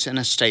experience in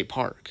a state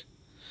park.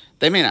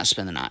 They may not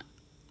spend the night.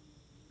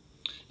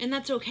 And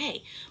that's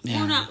okay.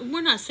 Yeah.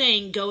 We're not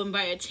saying go and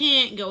buy a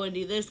tent, go and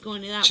do this, go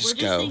and do that. We're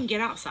just saying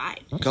get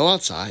outside. Go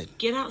outside.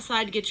 Get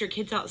outside, get your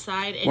kids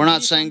outside. And we're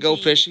not saying go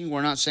fishing.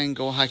 We're not saying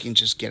go hiking.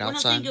 Just get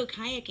outside. We're not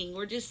saying go kayaking.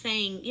 We're just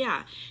saying,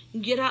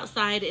 get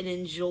outside and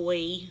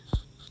enjoy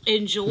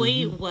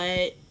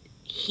what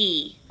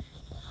he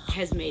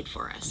has made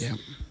for us. Yeah.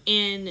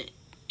 And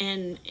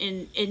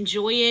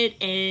enjoy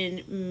it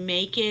and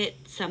make it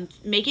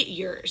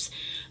yours.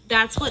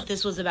 That's what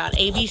this was about.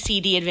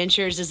 ABCD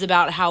Adventures is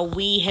about how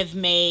we have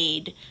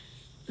made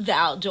the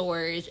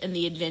outdoors and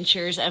the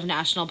adventures of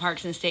national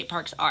parks and state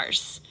parks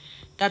ours.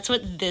 That's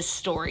what this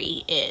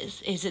story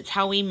is it's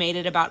how we made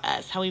it about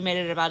us, how we made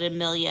it about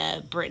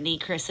Amelia, Brittany,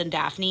 Chris, and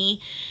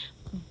Daphne.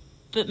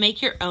 But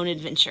make your own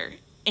adventure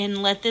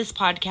and let this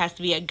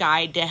podcast be a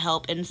guide to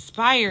help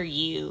inspire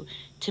you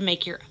to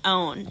make your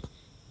own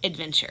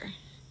adventure.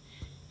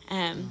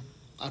 I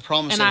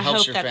promise it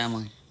helps your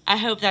family. I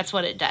hope that's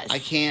what it does. I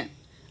can't,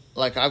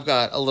 I've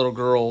got a little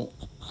girl,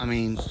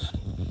 and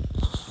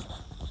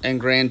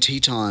Grand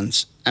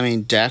Tetons.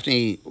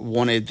 Daphne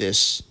wanted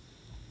this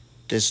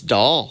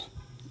doll.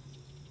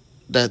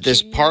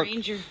 This park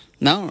ranger.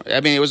 No,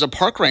 it was a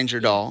park ranger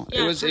doll.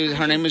 Yeah,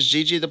 her name was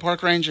Gigi the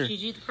Park Ranger.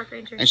 Gigi the Park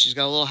Ranger. And she's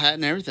got a little hat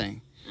and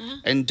everything. Uh-huh.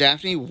 And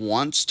Daphne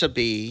wants to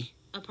be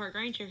a park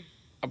ranger.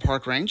 A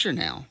park ranger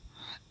now.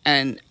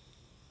 And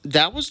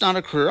that was not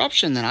a career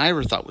option that I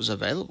ever thought was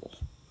available.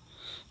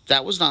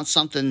 That was not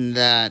something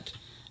that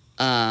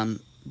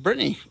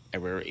Brittany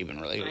ever even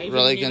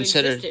really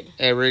considered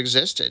ever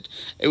existed.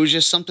 It was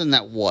just something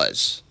that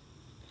was.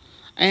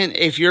 And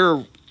if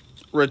you're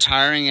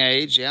retiring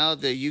age,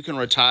 that you can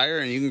retire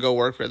and you can go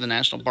work for the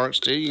national parks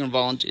too. You can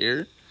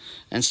volunteer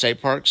in state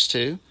parks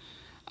too.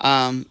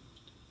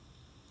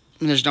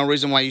 There's no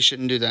reason why you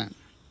shouldn't do that.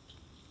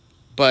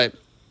 But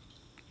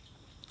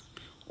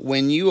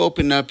when you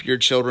open up your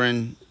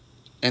children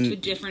to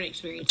different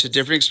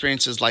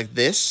experiences like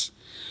this,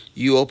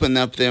 you open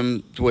up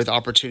them with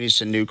opportunities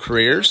to new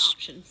careers.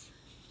 Different options.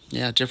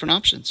 Yeah, different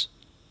options.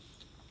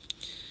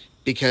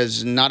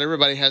 Because not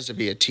everybody has to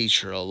be a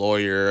teacher, a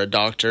lawyer, a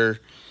doctor,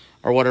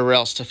 or whatever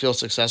else to feel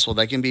successful.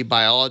 They can be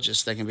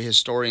biologists, they can be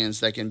historians,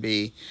 they can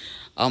be,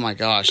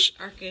 architects,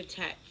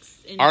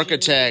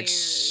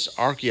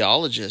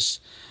 archaeologists.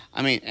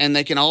 And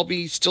they can all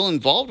be still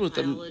involved with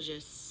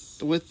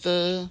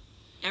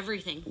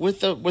everything.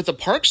 With the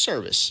Park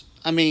Service.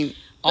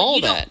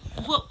 That.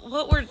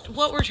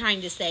 What we're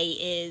trying to say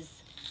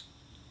is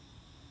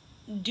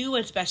do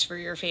what's best for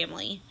your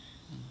family,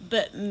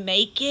 but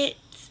make it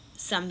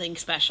something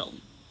special.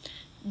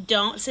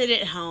 don't sit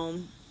at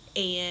home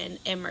and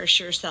immerse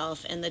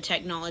yourself in the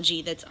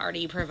technology that's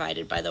already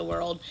provided by the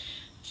world.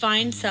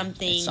 Find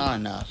something It's not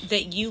enough.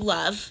 that you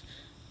love.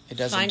 It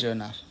doesn't do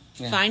enough.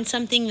 Yeah. Find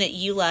something that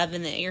you love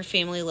and that your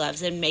family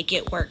loves and make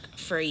it work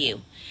for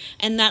you.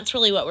 And that's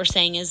really what we're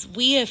saying is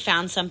we have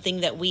found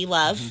something that we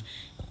love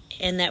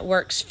and that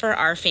works for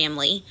our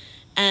family.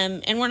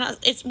 And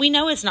we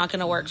know it's not going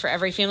to work for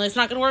every family. It's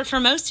not going to work for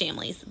most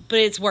families, but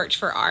it's worked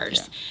for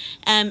ours.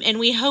 Yeah. And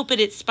we hope it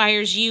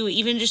inspires you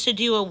even just to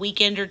do a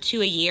weekend or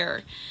two a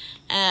year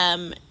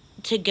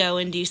to go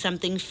and do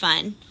something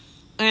fun.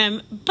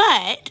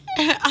 But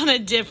on a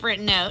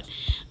different note,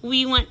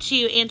 we want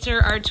to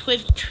answer our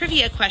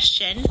trivia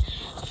question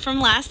from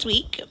last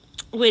week,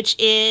 which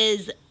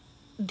is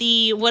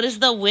what is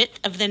the width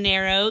of the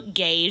narrow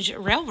gauge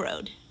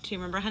railroad? Do you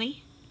remember,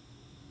 honey?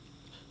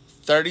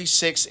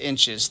 36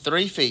 inches,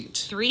 3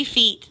 feet. 3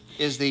 feet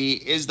is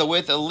the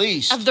width at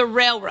least of the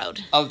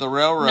railroad. Of the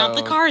railroad, not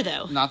the car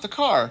though. Not the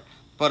car,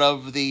 but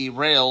of the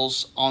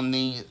rails on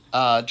the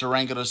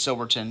Durango to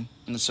Silverton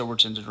and the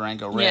Silverton to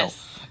Durango rail.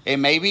 Yes. It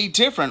may be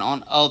different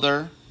on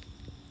other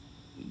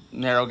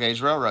narrow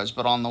gauge railroads,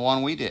 but on the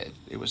one we did,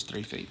 it was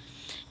 3 feet.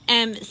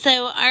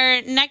 So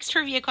our next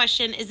trivia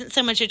question isn't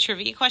so much a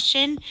trivia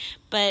question,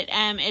 but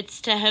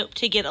it's to hope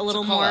to get a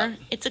little more.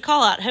 It's a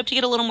call out. Hope to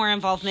get a little more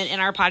involvement in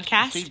our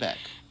podcast. Feedback.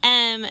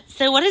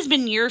 So what has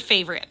been your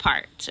favorite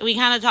part? We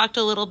kind of talked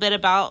a little bit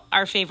about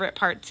our favorite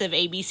parts of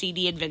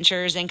ABCD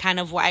Adventures and kind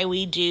of why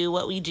we do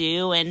what we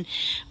do and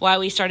why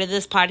we started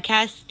this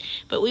podcast.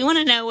 But we want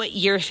to know what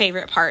your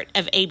favorite part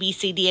of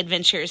ABCD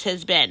Adventures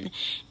has been.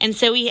 And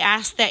so we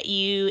ask that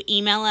you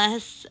email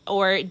us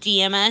or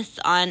DM us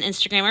on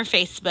Instagram or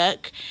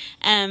Facebook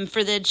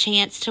for the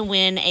chance to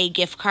win a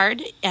gift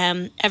card.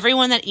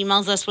 Everyone that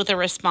emails us with a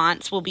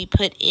response will be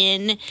put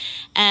in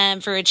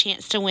for a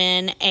chance to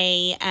win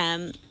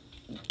a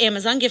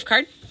Amazon gift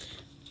card.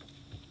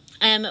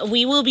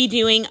 We will be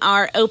doing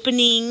our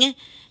opening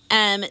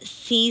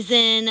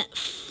season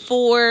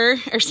 4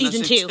 or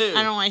season 2. I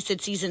don't know why I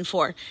said season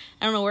 4.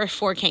 I don't know where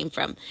 4 came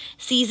from.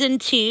 Season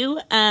 2,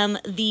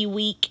 the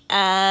week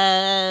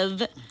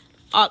of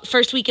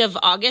first week of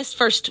August,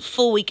 first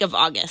full week of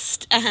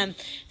August.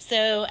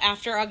 So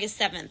after August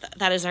 7th,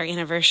 that is our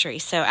anniversary.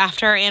 So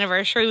after our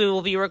anniversary, we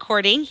will be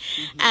recording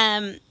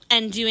and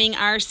doing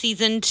our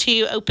season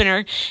 2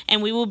 opener,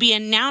 and we will be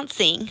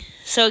announcing.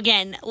 So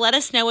again, let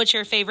us know what's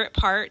your favorite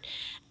part.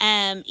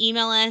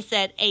 Email us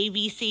at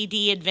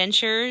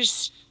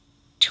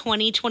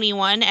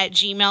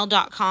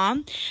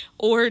abcdadventures2021@gmail.com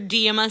or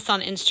DM us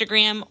on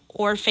Instagram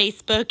or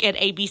Facebook at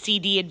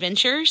ABCD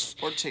Adventures.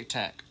 Or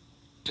TikTok.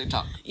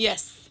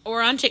 Yes.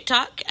 Or on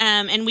TikTok,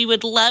 and we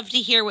would love to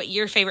hear what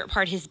your favorite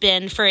part has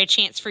been for a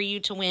chance for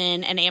you to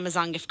win an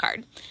Amazon gift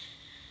card.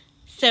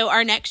 So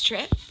our next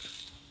trip.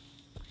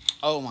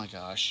 Oh my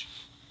gosh,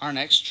 our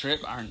next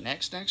trip.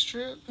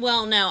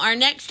 Well, no, our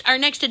next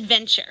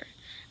adventure.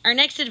 Our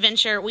next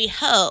adventure. We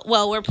hope.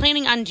 Well, we're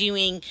planning on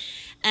doing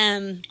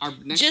our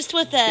next just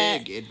with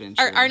big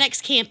adventure. Our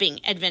next camping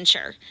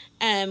adventure.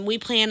 We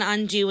plan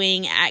on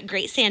doing at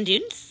Great Sand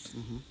Dunes.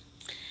 Mm-hmm.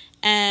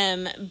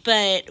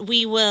 But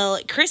we will,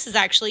 Chris is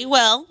actually,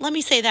 well, let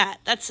me say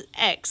that's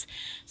X.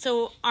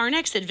 So our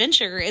next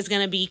adventure is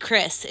going to be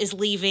Chris is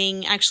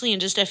leaving actually in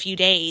just a few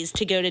days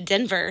to go to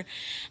Denver.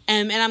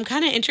 And I'm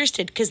kind of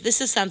interested because this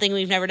is something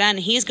we've never done.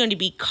 He is going to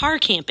be car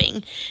camping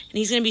and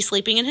he's going to be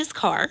sleeping in his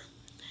car.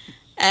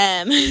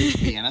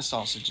 Vienna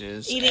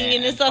sausages. Eating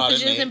Vienna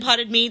sausages and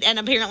potted meat and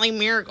apparently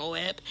Miracle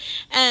Whip.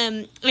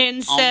 And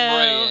so. On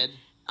bread.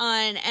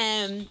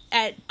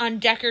 On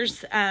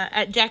Deckers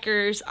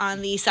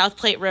on the South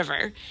Platte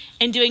River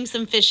and doing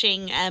some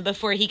fishing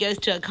before he goes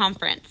to a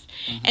conference.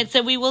 Mm-hmm. And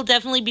so we will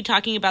definitely be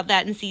talking about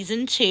that in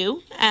season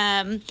 2.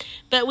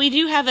 But we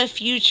do have a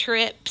few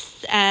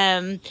trips,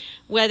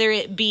 whether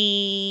it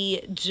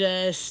be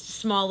just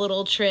small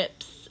little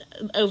trips,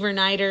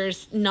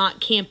 overnighters,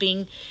 not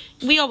camping.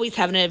 We always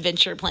have an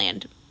adventure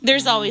planned.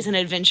 There's always an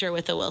adventure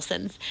with the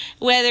Wilsons,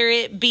 whether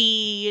it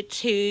be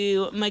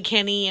to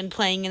McKinney and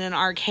playing in an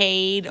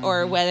arcade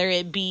or whether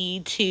it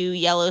be to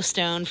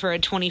Yellowstone for a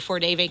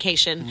 24-day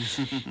vacation.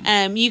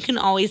 You can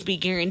always be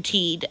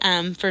guaranteed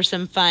for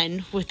some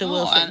fun with the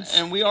Wilsons.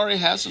 And we already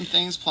have some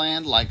things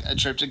planned, like a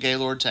trip to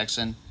Gaylord,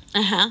 Texan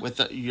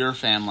with your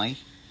family.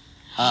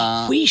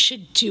 We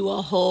should do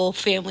a whole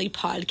family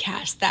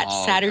podcast that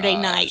Saturday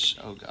night.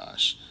 Oh,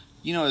 gosh.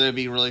 You know, it would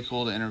be really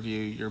cool to interview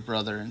your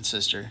brother and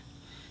sister.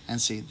 And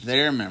see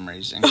their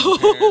memories. And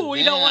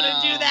we don't want to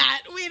do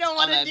that. We don't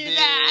want to do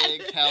that.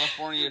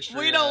 California trip.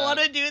 We don't want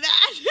to do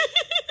that.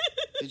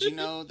 Did you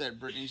know that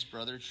Brittany's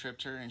brother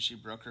tripped her and she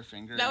broke her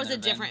finger? That was a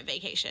different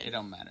vacation. It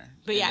don't matter.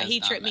 But yeah,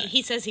 he tripped me.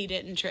 He says he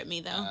didn't trip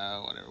me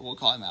though. Whatever. We'll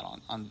call him out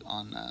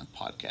on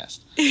podcast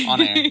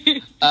on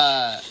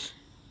air.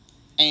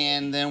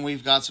 And then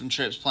we've got some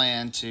trips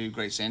planned to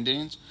Great Sand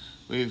Dunes.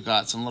 We've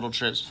got some little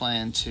trips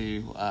planned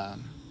to.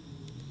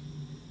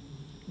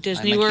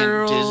 Disney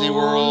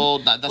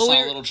World. That's not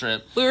a little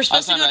trip. We were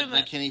supposed to go to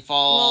McKinney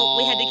Falls. Well,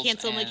 we had to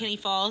cancel McKinney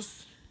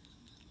Falls.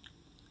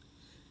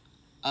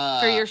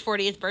 for your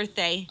 40th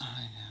birthday. I know.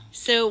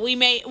 So we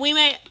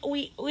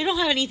don't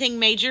have anything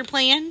major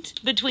planned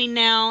between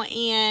now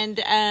and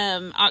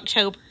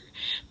October,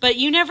 but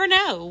you never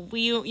know.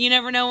 You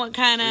never know what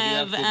kind We do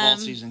have of football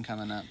season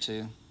coming up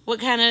too. what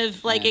kind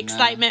of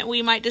excitement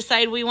we might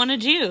decide we want to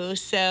do.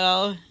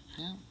 So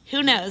Yeah.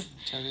 who knows?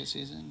 Tailgate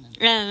season.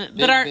 And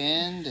But our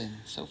Bend and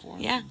so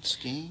forth. Yeah. And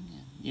skiing.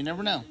 You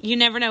never know. you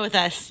never know with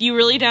us. You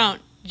really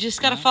don't. You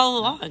just got to follow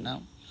along.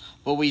 No.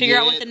 But we Figure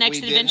out did- what the next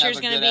we adventure did is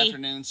have gonna a good be.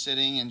 afternoon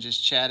sitting and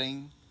just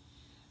chatting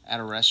at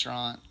a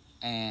restaurant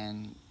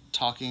and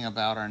talking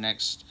about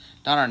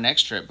not our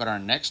next trip, but our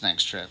next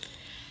trip.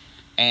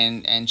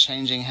 And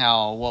changing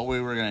what we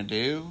were going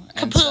to do. And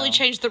Completely so-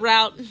 changed the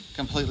route,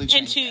 Completely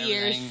changed 2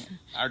 years. everything.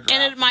 Our and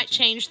drive it might from-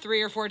 change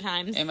 3 or 4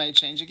 times. It might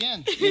change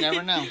again. You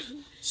never know.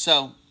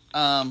 So,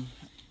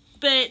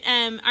 But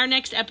our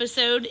next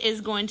episode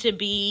is going to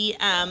be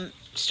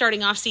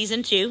starting off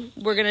season 2.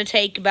 We're going to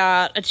take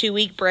about a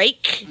 2-week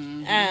break.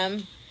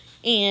 And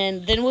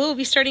then we'll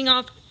be starting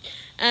off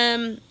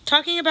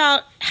talking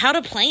about how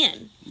to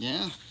plan.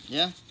 yeah.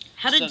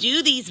 How to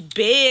do these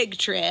big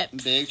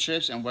trips. Big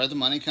trips and where the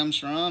money comes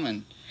from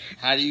and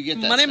how do you get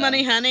that Money, stuff?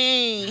 money,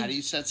 honey. How do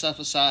you set stuff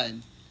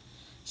aside?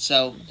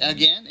 So,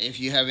 again, if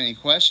you have any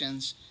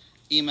questions,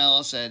 email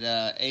us at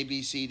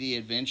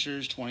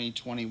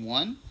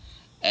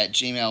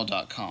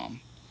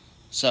abcdadventures2021@gmail.com.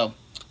 So,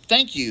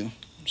 thank you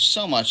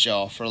so much,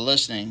 y'all, for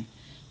listening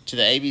to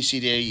the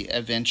ABCD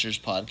Adventures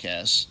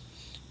podcast.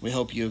 We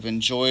hope you have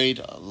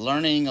enjoyed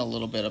learning a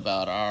little bit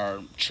about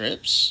our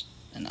trips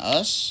and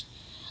us.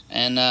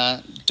 And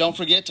don't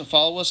forget to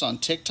follow us on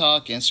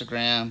TikTok,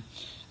 Instagram,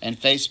 and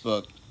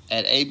Facebook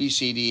at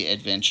ABCD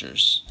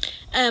Adventures.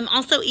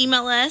 Also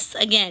email us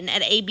again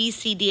at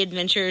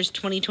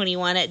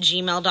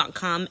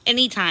abcdadventures2021@gmail.com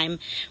anytime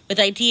with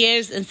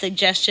ideas and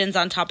suggestions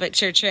on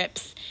topics or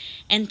trips.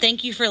 And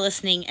thank you for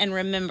listening. And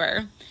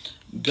remember,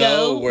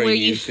 go where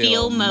you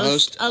feel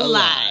most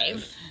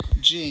alive.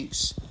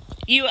 Jinx.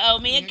 You owe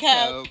me a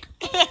Coke.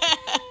 Coke.